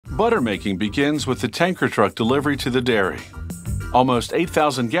butter making begins with the tanker truck delivery to the dairy. Almost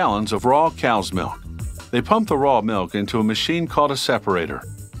 8,000 gallons of raw cow's milk. They pump the raw milk into a machine called a separator.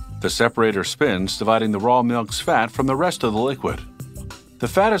 The separator spins, dividing the raw milk's fat from the rest of the liquid. The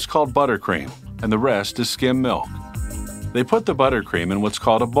fat is called buttercream, and the rest is skim milk. They put the buttercream in what's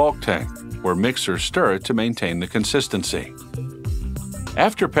called a bulk tank, where mixers stir it to maintain the consistency.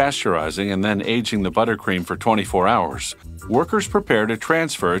 After pasteurizing and then aging the buttercream for 24 hours, workers prepare to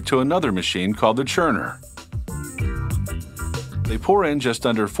transfer it to another machine called the churner. They pour in just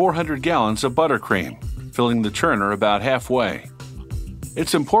under 400 gallons of buttercream, filling the churner about halfway.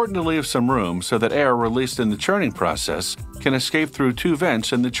 It's important to leave some room so that air released in the churning process can escape through two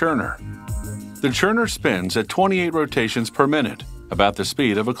vents in the churner. The churner spins at 28 rotations per minute, about the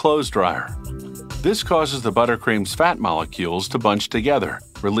speed of a clothes dryer. This causes the buttercream's fat molecules to bunch together,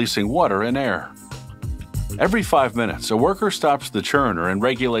 releasing water and air. Every 5 minutes, a worker stops the churner and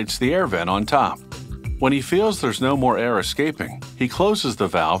regulates the air vent on top. When he feels there's no more air escaping, he closes the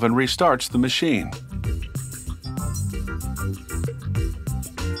valve and restarts the machine.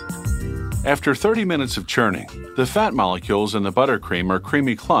 After 30 minutes of churning, the fat molecules in the buttercream are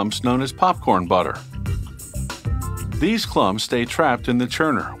creamy clumps known as popcorn butter. These clumps stay trapped in the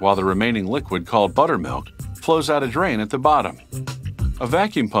churner while the remaining liquid called buttermilk flows out a drain at the bottom. A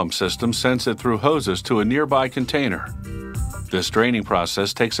vacuum pump system sends it through hoses to a nearby container. This draining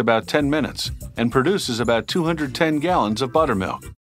process takes about 10 minutes and produces about 210 gallons of buttermilk.